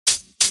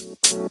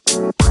Hello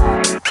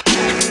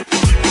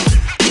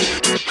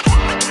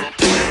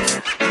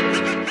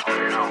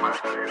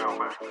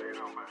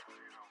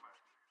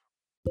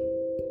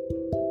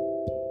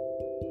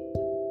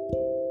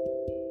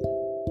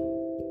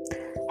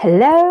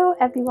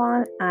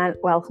everyone and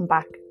welcome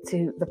back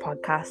to the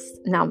podcast.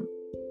 Now,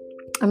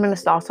 I'm going to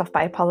start off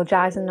by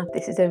apologising that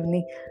this is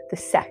only the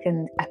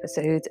second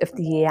episode of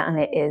the year and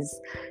it is,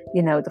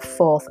 the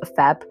 4th of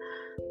Feb.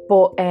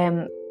 But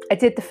I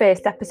did the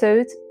first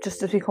episode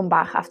just as we come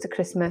back after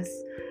Christmas.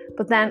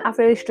 But then I've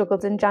really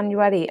struggled in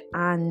January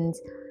and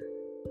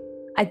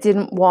I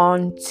didn't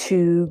want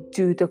to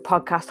do the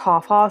podcast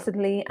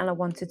half-heartedly and I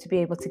wanted to be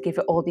able to give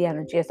it all the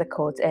energy as I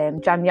could.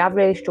 January, I've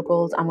really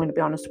struggled, I'm going to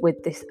be honest,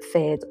 with this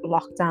third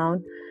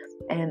lockdown.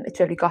 It's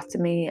really got to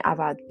me. I've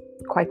had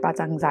quite bad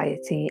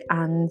anxiety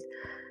and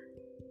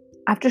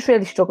I've just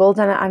really struggled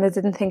and I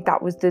didn't think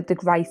that was the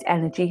right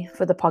energy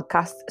for the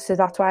podcast. So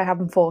that's why I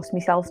haven't forced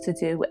myself to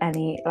do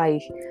any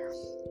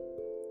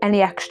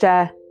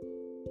extra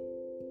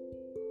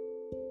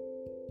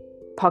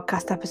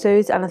podcast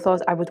episodes, and I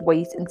thought I would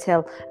wait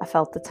until I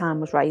felt the time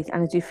was right,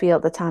 and I do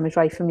feel the time is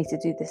right for me to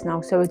do this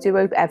now. So I do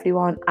hope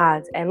everyone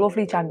had a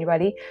lovely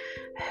January.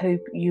 I hope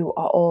you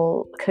are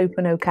all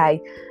coping okay,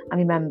 and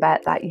remember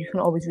that you can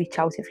always reach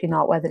out if you're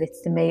not, whether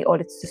it's to me or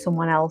it's to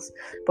someone else.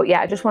 But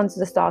yeah, I just wanted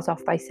to start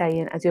off by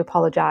saying I do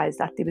apologise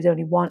that there was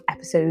only one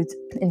episode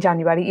in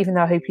January, even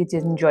though I hope you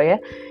did enjoy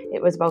it.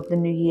 It was about the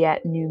new year,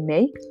 new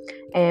me.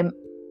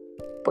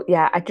 But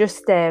yeah,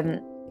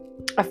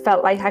 I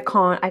felt like I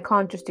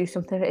can't just do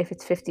something if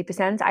it's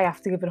 50%. I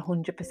have to give it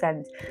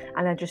 100%.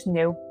 And I just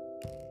knew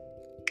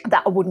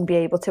that I wouldn't be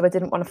able to. I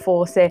didn't want to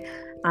force it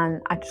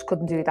and I just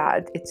couldn't do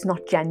that. It's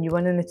not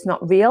genuine and it's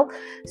not real.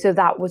 So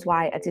that was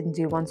why I didn't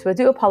do one. So I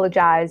do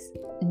apologise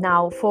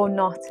now for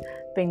not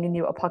bringing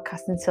you a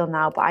podcast until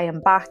now, but I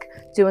am back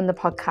doing the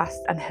podcast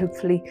and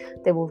hopefully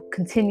they will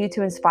continue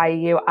to inspire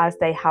you as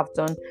they have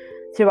done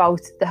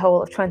throughout the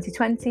whole of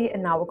 2020,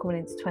 and now we're coming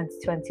into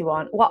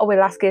 2021. What I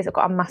will ask is, I've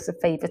got a massive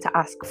favour to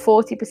ask.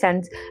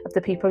 40% of the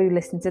people who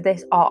listen to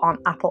this are on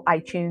Apple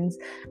iTunes,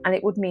 and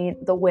it would mean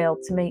the world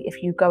to me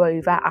if you go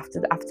over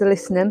after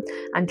listening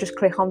and just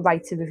click on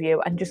write a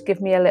review and just give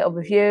me a little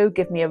review,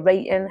 give me a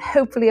rating,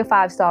 hopefully a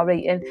 5-star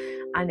rating,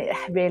 and it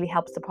really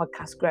helps the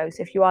podcast grow.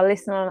 So if you are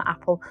listening on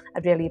Apple,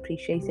 I'd really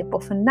appreciate it.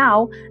 But for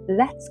now,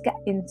 let's get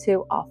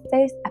into our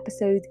first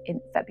episode in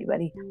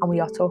February, and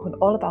we are talking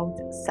all about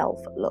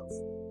self-love.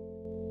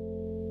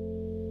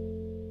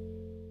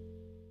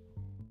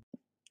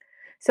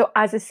 So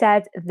as I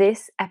said,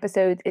 this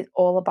episode is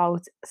all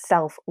about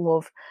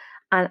self-love,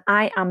 and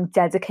I am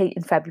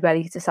dedicating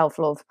February to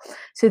self-love.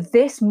 So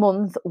this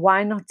month,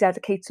 why not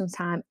dedicate some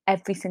time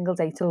every single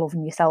day to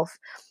loving yourself?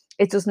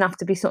 It doesn't have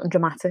to be something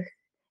dramatic.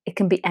 It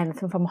can be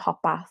anything from a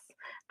hot bath,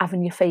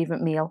 having your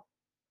favourite meal,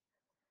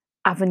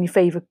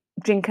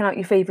 drinking out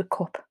your favourite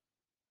cup,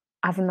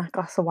 having that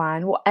glass of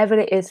wine, whatever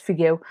it is for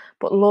you.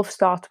 But love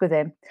starts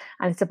within,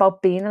 and it's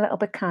about being a little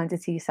bit kinder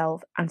to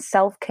yourself, and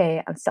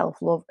self-care and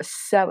self-love are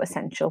so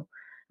essential,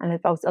 and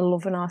it's about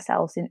loving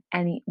ourselves in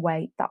any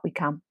way that we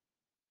can.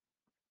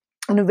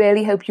 And I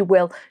really hope you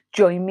will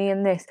join me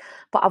in this.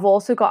 But I've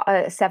also got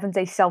a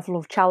 7-day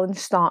self-love challenge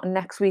starting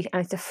next week,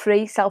 and it's a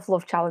free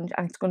self-love challenge,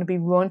 and it's going to be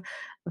run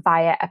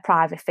via a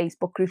private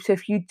Facebook group. So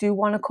if you do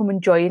want to come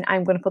and join,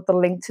 I'm going to put the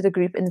link to the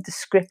group in the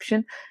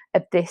description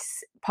of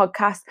this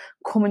podcast.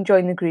 Come and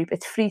join the group.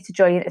 It's free to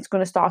join. It's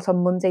going to start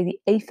on Monday, the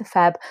 8th of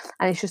Feb,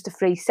 and it's just a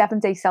free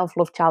 7-day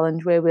self-love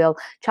challenge where we'll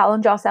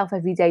challenge ourselves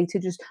every day to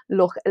just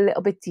look a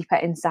little bit deeper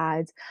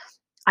inside.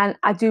 And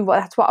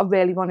that's what I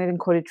really want to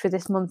encourage for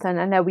this month.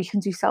 And I know we can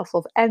do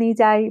self-love any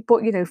day,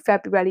 but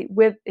February,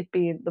 with it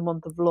being the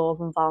month of love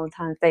and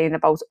Valentine's Day and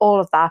about all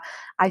of that,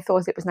 I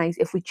thought it was nice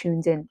if we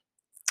tuned in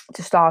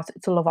to start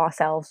to love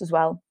ourselves as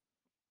well.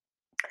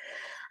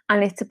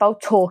 And it's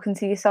about talking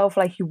to yourself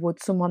like you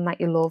would someone that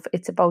you love.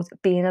 It's about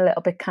being a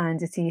little bit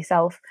kinder to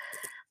yourself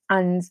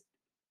and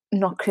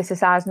not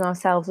criticising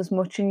ourselves as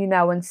much.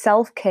 And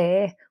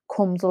self-care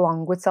comes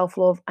along with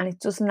self-love, and it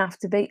doesn't have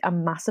to be a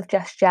massive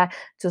gesture.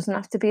 It doesn't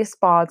have to be a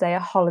spa day, a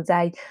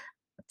holiday.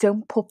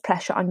 Don't put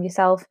pressure on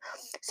yourself.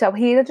 So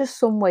here are just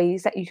some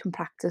ways that you can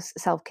practice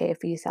self-care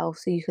for yourself.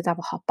 So you could have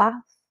a hot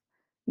bath,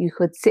 you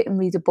could sit and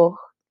read a book,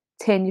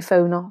 turn your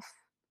phone off,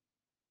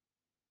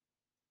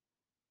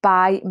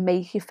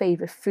 make your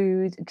favourite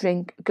food,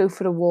 drink, go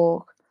for a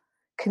walk,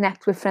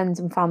 connect with friends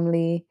and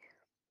family,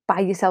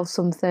 buy yourself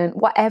something.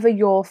 Whatever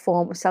your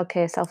form of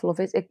self-care, self-love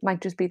is, it might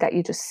just be that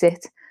you just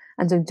sit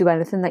and don't do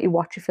anything, that you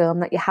watch a film,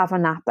 that you have a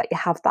nap, that you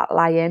have that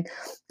lie-in.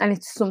 And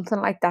it's something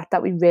like that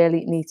that we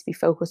really need to be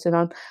focusing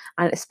on.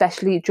 And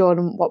especially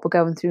during what we're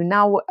going through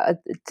now,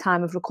 at the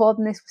time of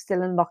recording this, we're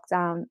still in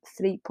lockdown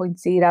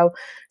 3.0.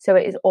 So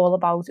it is all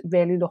about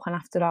really looking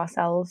after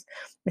ourselves.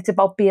 It's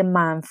about being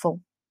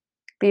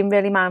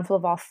really mindful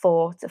of our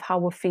thoughts, of how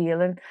we're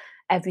feeling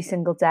every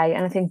single day.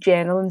 And I think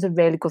journaling's a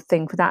really good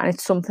thing for that. And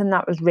it's something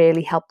that has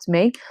really helped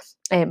me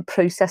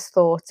process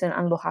thoughts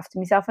and look after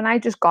myself. And I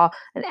just got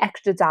an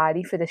extra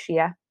diary for this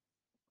year.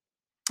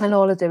 And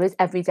all I do is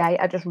every day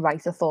I just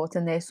write a thought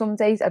in there. Some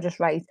days I just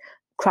write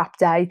crap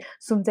day.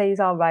 Some days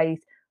I'll write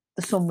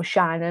the sun was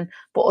shining,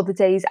 but other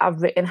days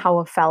I've written how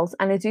I felt.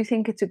 And I do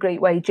think it's a great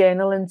way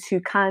journaling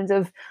to kind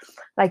of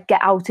like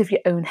get out of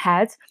your own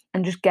head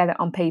and just get it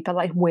on paper,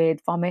 like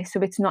word vomit.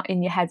 So it's not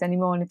in your head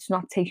anymore and it's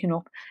not taking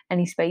up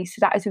any space. So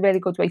that is a really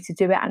good way to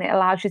do it. And it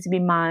allows you to be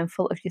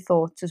mindful of your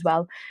thoughts as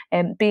well.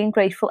 Being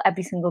grateful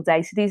every single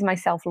day. So these are my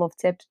self-love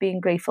tips, being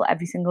grateful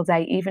every single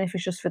day, even if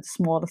it's just for the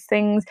smallest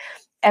things.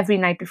 Every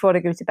night before I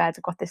go to bed,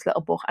 I've got this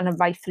little book and I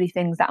write 3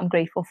 things that I'm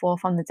grateful for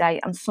from the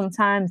day. And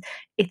sometimes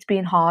it's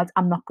been hard,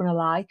 I'm not going to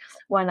lie,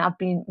 when I've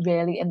been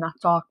really in that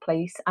dark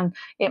place. And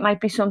it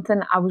might be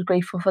something I was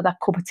grateful for that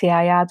cup of tea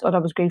I had, or I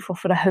was grateful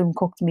for a home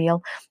cooked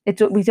meal.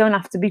 We don't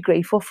have to be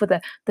grateful for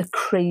the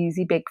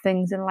crazy big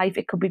things in life.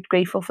 It could be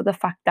grateful for the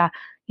fact that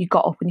you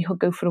got up and you could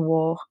go for a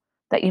walk,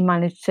 that you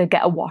managed to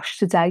get a wash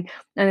today.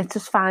 And it's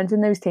just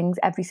finding those things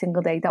every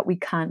single day that we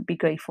can be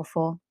grateful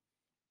for.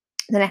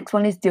 The next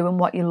one is doing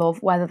what you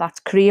love, whether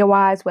that's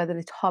career-wise, whether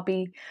it's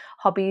hobbies,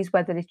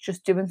 whether it's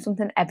just doing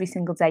something every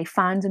single day,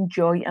 finding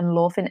joy and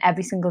love in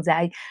every single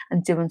day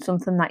and doing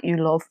something that you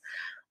love.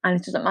 And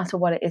it doesn't matter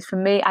what it is. For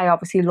me, I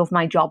obviously love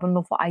my job and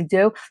love what I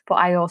do, but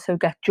I also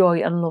get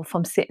joy and love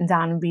from sitting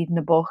down and reading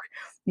a book,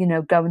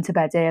 going to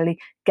bed early,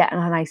 getting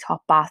a nice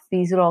hot bath.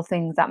 These are all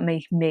things that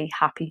make me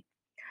happy.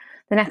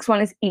 The next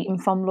one is eating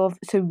from love.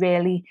 So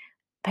really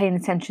paying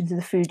attention to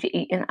the food you're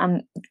eating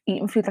and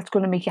eating food that's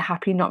going to make you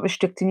happy, not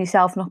restricting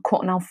yourself, not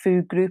cutting out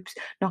food groups,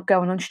 not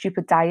going on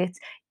stupid diets,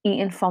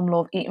 eating from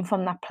love, eating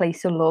from that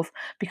place of love.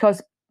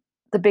 Because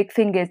the big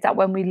thing is that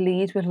when we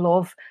lead with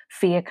love,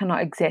 fear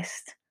cannot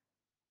exist.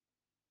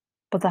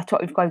 But that's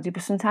what we've got to do.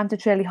 But sometimes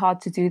it's really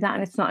hard to do that,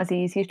 and it's not as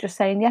easy as just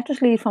saying, yeah,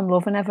 just lead from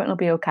love and everything will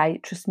be okay.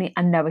 Trust me,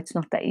 I know it's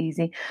not that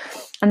easy.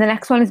 And the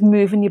next one is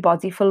moving your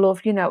body for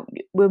love.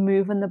 We're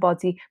moving the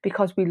body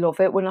because we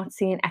love it. We're not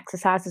seeing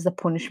exercise as a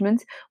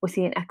punishment. We're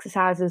seeing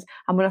exercises,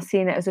 and we're not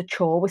seeing it as a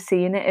chore. We're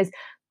seeing it as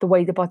the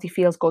way the body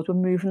feels good. We're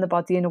moving the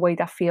body in a way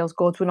that feels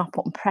good. We're not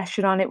putting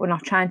pressure on it. We're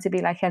not trying to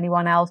be like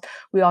anyone else.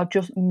 We are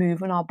just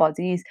moving our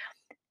bodies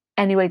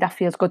any way that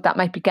feels good. That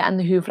might be getting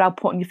the Hoover out,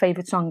 putting your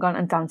favourite song on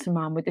and dancing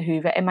around with the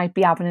Hoover. It might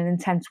be having an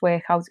intense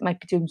workout. It might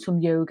be doing some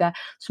yoga,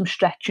 some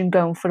stretching,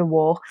 going for a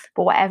walk.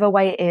 But whatever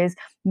way it is,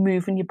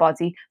 moving your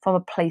body from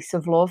a place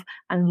of love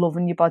and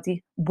loving your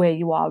body where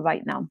you are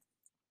right now.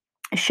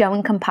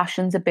 Showing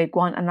compassion's a big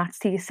one, and that's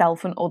to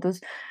yourself and others.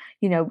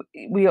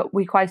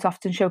 We quite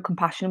often show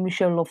compassion and we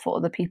show love for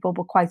other people,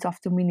 but quite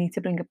often we need to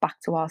bring it back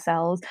to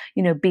ourselves.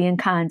 Being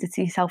kinder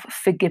to yourself,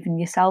 forgiving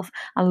yourself,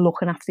 and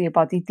looking after your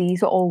body.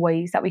 These are all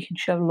ways that we can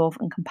show love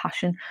and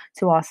compassion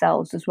to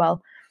ourselves as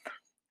well.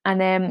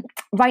 And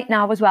right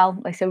now as well,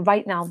 like I said,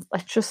 right now,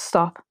 let's just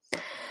stop.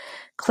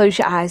 Close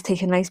your eyes,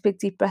 take a nice big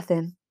deep breath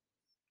in.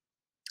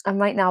 And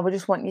right now, I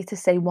just want you to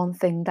say one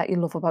thing that you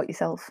love about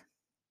yourself.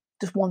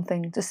 Just one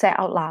thing, just say it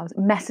out loud.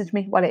 Message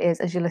me what it is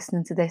as you're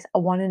listening to this. I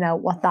want to know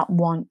what that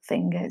one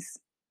thing is.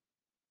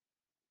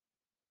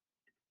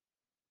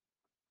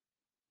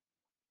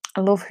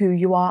 I love who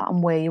you are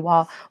and where you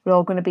are. We're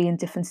all going to be in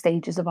different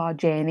stages of our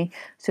journey.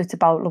 So it's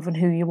about loving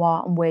who you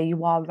are and where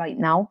you are right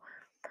now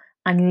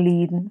and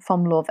leading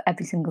from love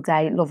every single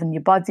day. Loving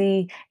your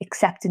body,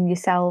 accepting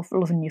yourself,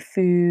 loving your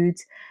food.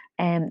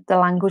 The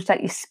language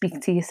that you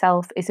speak to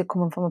yourself, is it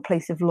coming from a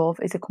place of love?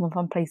 Is it coming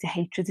from a place of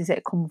hatred? Is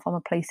it coming from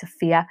a place of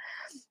fear?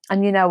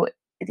 And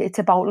it's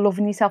about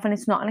loving yourself, and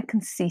it's not in a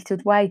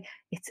conceited way.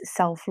 It's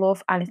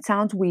self-love. And it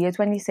sounds weird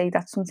when you say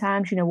that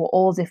sometimes, we're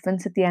all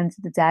different at the end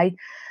of the day.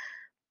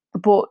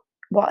 But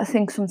what I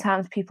think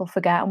sometimes people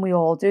forget, and we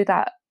all do,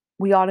 that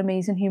we are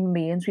amazing human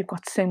beings. We've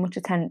got so much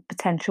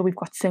potential. We've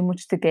got so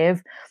much to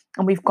give,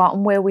 and we've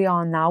gotten where we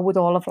are now with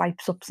all of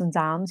life's ups and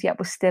downs, yet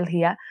we're still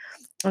here.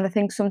 And I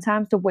think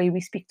sometimes the way we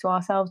speak to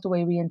ourselves, the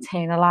way we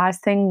internalize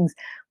things,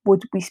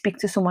 would we speak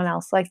to someone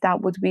else like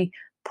that? Would we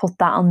put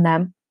that on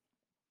them?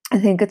 I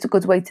think it's a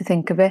good way to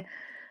think of it,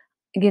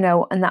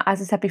 and that,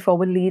 as I said before,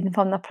 we're leading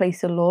from that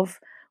place of love.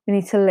 We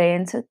need to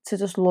learn to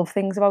just love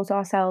things about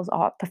ourselves,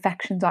 our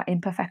perfections, our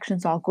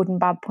imperfections, our good and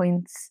bad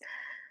points.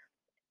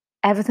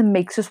 Everything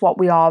makes us what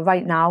we are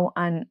right now.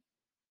 And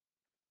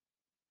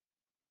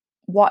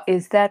what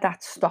is there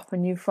that's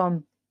stopping you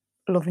from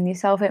loving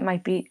yourself? It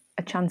might be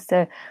a chance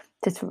to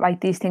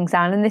write these things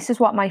down. And this is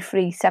what my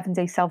free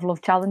 7-day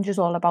self-love challenge is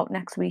all about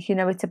next week.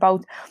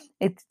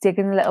 It's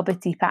digging a little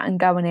bit deeper and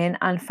going in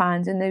and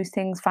finding those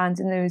things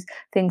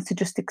to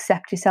just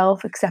accept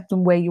yourself,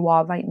 accepting where you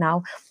are right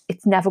now.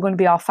 It's never going to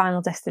be our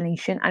final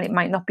destination, and it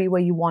might not be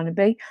where you want to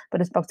be,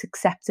 but it's about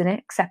accepting it,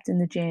 accepting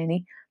the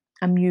journey,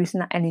 and using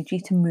that energy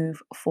to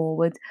move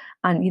forward.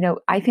 And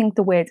I think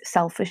the word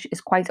selfish is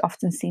quite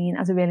often seen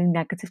as a really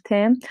negative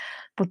term,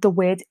 but the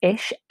word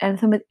ish,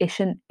 anything with ish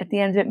at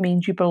the end of it,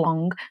 means you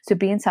belong. So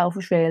being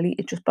selfish, really,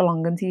 it's just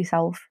belonging to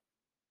yourself.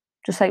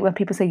 Just like when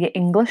people say you're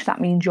English,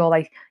 that means you're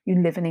like,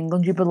 you live in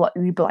England, you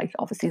like,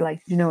 obviously, like,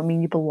 you know what I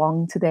mean, you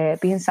belong to there.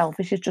 Being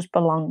selfish is just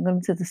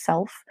belonging to the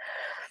self.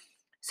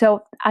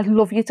 So I'd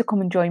love you to come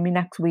and join me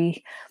next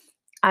week.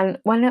 And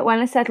when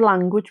I said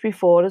language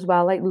before as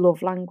well, like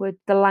love language,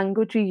 the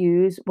language we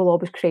use will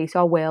always create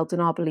our world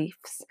and our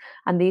beliefs.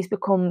 And these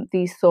become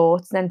these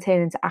thoughts, then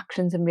turn into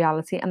actions and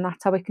reality. And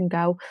that's how it can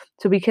go.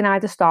 So we can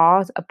either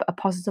start a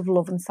positive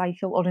loving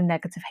cycle or a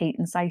negative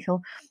hating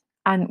cycle.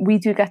 And we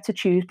do get to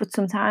choose, but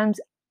sometimes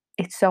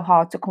it's so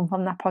hard to come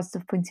from that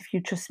positive point of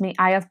view. Trust me,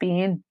 I have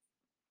been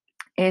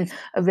in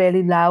a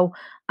really low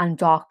and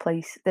dark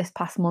place this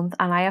past month,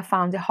 and I have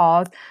found it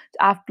hard.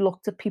 I've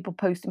looked at people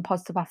posting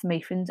positive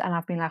affirmations and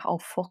I've been like, oh,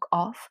 fuck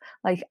off.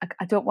 Like,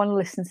 I don't want to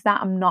listen to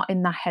that. I'm not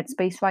in that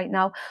headspace right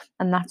now,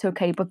 and that's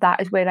okay. But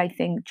that is where I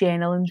think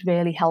journaling's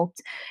really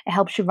helped. It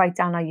helps you write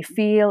down how you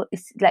feel,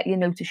 it's let you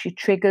notice your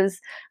triggers,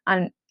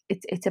 and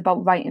it's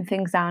about writing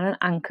things down and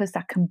anchors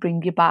that can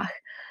bring you back.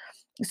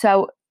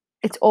 So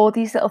it's all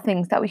these little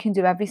things that we can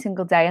do every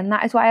single day. And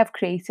that is why I've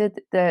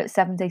created the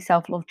 7-day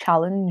self-love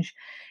challenge,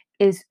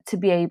 is to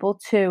be able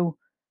to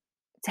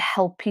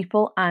help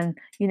people. And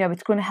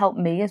it's going to help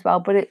me as well,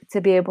 but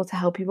to be able to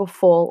help people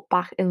fall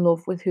back in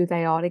love with who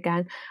they are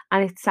again.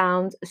 And it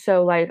sounds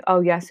so like, oh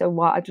yeah, so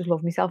what, I just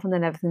love myself and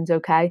then everything's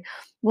okay.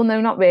 Well,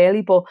 no, not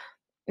really, but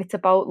it's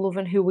about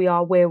loving who we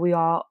are, where we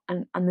are,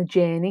 and the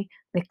journey,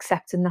 and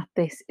accepting that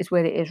this is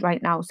where it is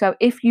right now. So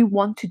if you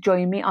want to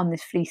join me on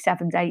this free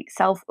 7-day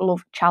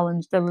self-love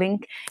challenge, the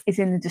link is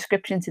in the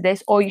description to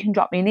this, or you can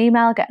drop me an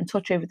email, get in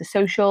touch over the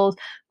socials,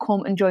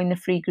 come and join the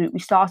free group. We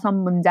start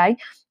on Monday.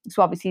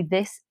 So obviously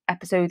this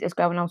episode is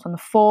going out on the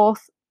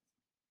 4th,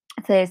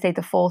 Thursday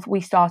the 4th. We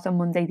start on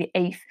Monday the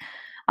 8th.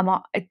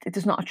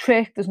 There's not a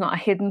trick, there's not a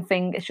hidden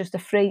thing. It's just a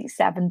free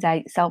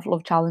 7-day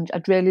self-love challenge.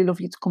 I'd really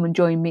love you to come and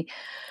join me.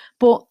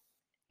 But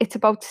it's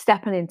about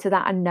stepping into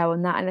that and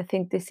knowing that. And I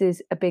think this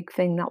is a big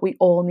thing that we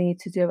all need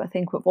to do. I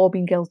think we've all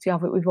been guilty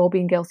of it. We've all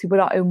been guilty.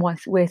 We're our own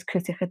worst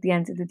critic at the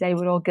end of the day.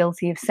 We're all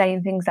guilty of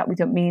saying things that we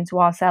don't mean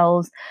to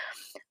ourselves.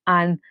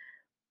 And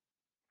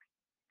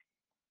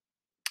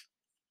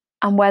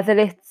whether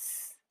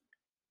it's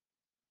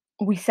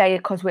we say it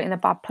because we're in a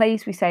bad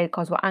place, we say it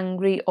because we're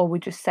angry, or we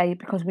just say it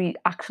because we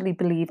actually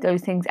believe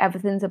those things.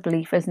 Everything's a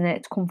belief, isn't it?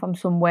 It's come from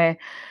somewhere.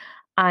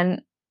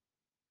 And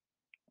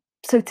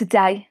so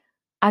today,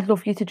 I'd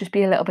love you to just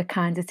be a little bit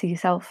kinder to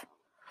yourself,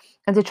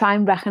 and to try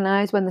and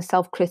recognise when the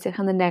self-critic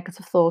and the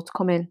negative thoughts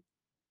come in.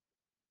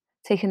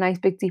 Take a nice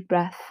big deep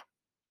breath,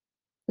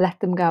 let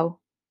them go,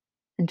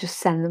 and just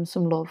send them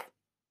some love.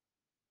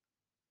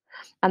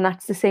 And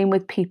that's the same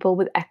with people,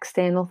 with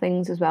external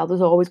things as well.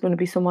 There's always going to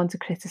be someone to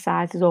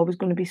criticise, there's always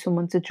going to be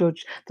someone to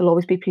judge, there'll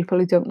always be people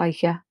who don't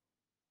like you.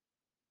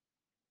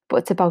 But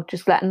it's about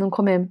just letting them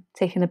come in,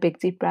 taking a big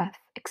deep breath,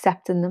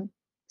 accepting them,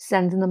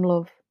 sending them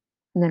love,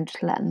 and then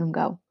just letting them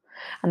go.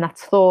 And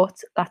that's thought,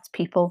 that's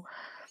people.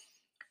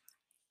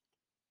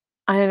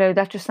 I know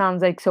that just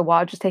sounds like, so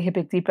what, just take a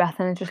big deep breath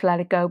and just let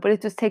it go. But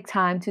it does take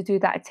time to do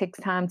that. It takes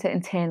time to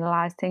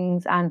internalize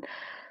things. And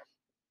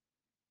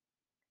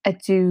I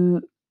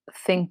do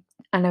think,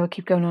 I know I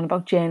keep going on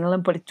about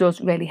journaling, but it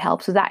does really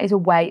help. So that is a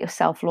way of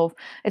self-love.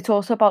 It's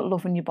also about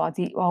loving your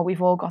body. Oh,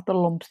 we've all got the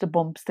lumps, the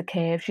bumps, the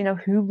curves.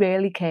 Who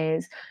really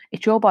cares?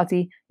 It's your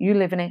body. You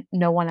live in it.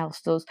 No one else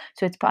does.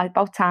 So it's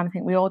about time, I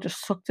think, we all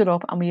just sucked it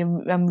up, and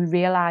we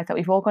realize that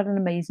we've all got an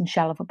amazing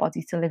shell of a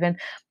body to live in,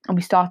 and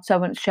we start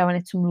showing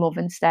it some love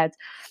instead.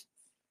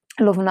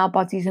 Loving our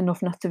bodies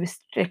enough not to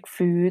restrict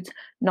food,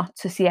 not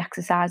to see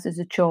exercise as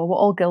a chore. We're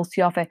all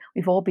guilty of it.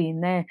 We've all been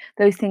there.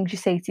 Those things you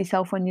say to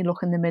yourself when you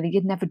look in the mirror,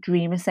 you'd never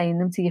dream of saying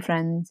them to your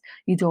friends,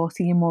 your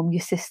daughter, your mum,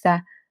 your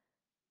sister.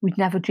 We'd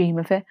never dream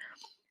of it.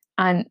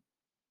 And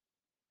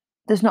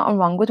there's nothing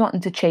wrong with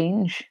wanting to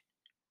change.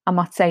 I'm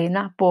not saying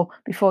that, but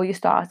before you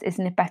start,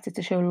 isn't it better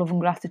to show love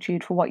and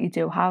gratitude for what you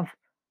do have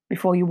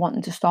before you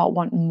wanting to start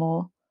wanting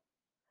more?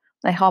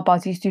 Like, our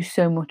bodies do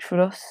so much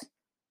for us.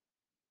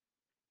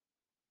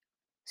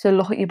 So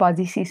look at your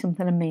body, see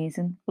something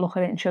amazing. Look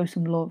at it and show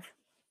some love.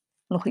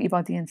 Look at your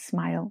body and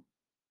smile.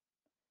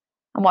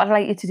 And what I'd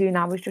like you to do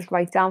now is just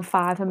write down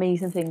 5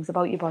 amazing things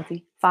about your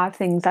body. 5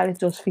 things that it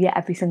does for you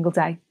every single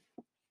day.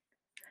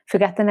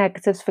 Forget the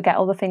negatives, forget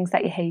all the things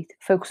that you hate.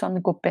 Focus on the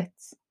good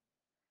bits.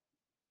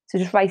 So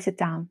just write it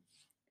down.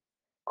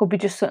 Could be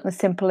just something as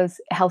simple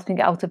as, it helps me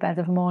get out of bed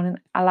every morning.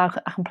 I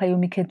can play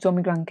with my kids or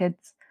my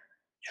grandkids.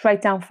 Just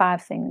write down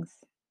 5 things.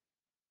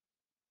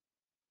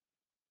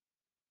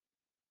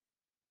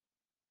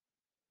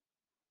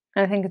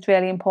 And I think it's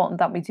really important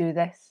that we do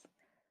this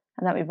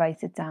and that we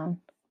write it down.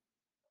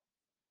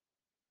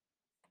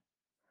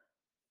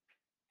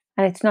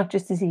 And it's not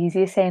just as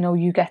easy as saying, oh,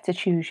 you get to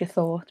choose your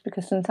thoughts,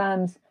 because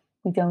sometimes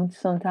we don't.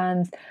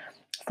 Sometimes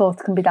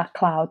thoughts can be that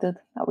clouded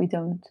that we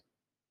don't.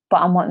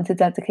 But I'm wanting to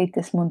dedicate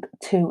this month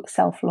to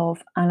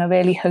self-love. And I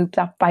really hope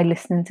that by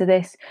listening to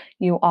this,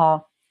 you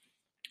are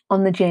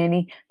on the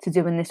journey to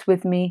doing this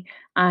with me.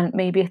 And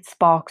maybe it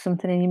sparks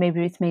something in you.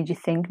 Maybe it's made you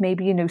think.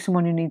 Maybe you know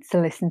someone who needs to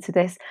listen to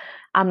this.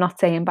 I'm not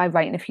saying by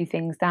writing a few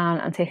things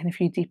down and taking a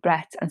few deep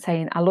breaths and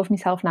saying, I love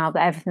myself now,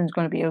 that everything's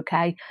going to be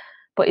okay.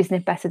 But isn't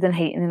it better than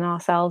hating in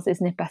ourselves?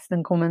 Isn't it better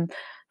than coming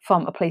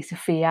from a place of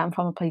fear and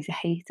from a place of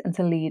hate, and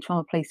to lead from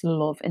a place of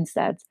love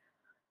instead?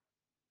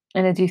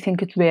 And I do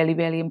think it's really,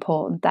 really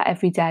important that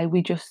every day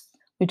we just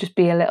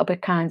be a little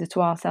bit kinder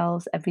to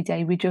ourselves. Every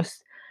day we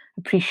just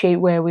appreciate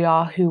where we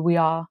are, who we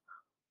are,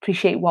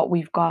 appreciate what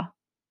we've got,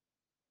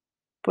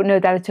 but know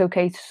that it's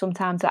okay to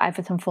sometimes that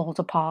everything falls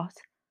apart,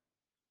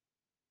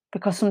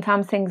 because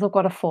sometimes things have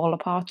got to fall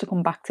apart to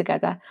come back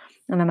together.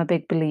 And I'm a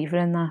big believer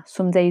in that.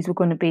 Some days we're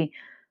going to be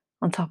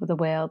on top of the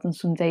world, and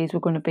some days we're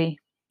going to be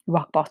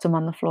rock bottom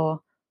on the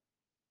floor.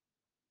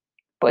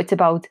 But it's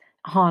about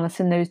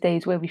harnessing those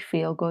days where we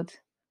feel good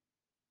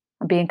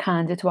and being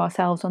kinder to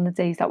ourselves on the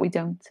days that we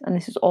don't. And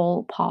this is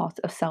all part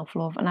of self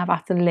love. And I've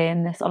had to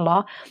learn this a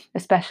lot,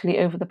 especially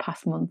over the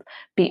past month,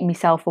 beating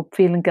myself up,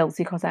 feeling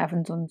guilty because I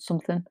haven't done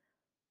something.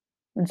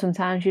 And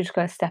sometimes you just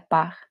got to step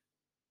back,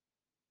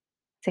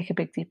 take a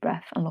big deep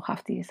breath, and look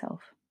after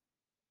yourself.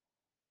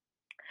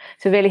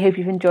 So, really hope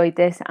you've enjoyed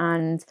this,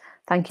 and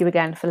thank you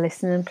again for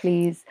listening.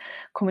 Please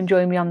come and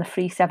join me on the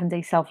free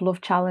 7-day self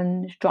love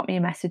challenge. Drop me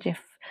a message if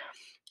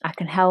I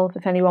can help,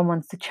 if anyone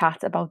wants to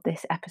chat about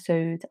this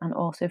episode, and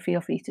also feel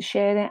free to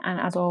share it. And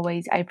as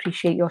always, I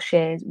appreciate your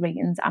shares,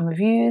 ratings, and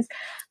reviews.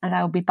 And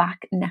I'll be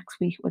back next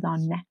week with our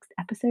next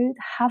episode.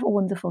 Have a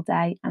wonderful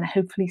day, and I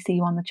hopefully see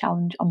you on the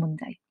challenge on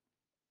Monday.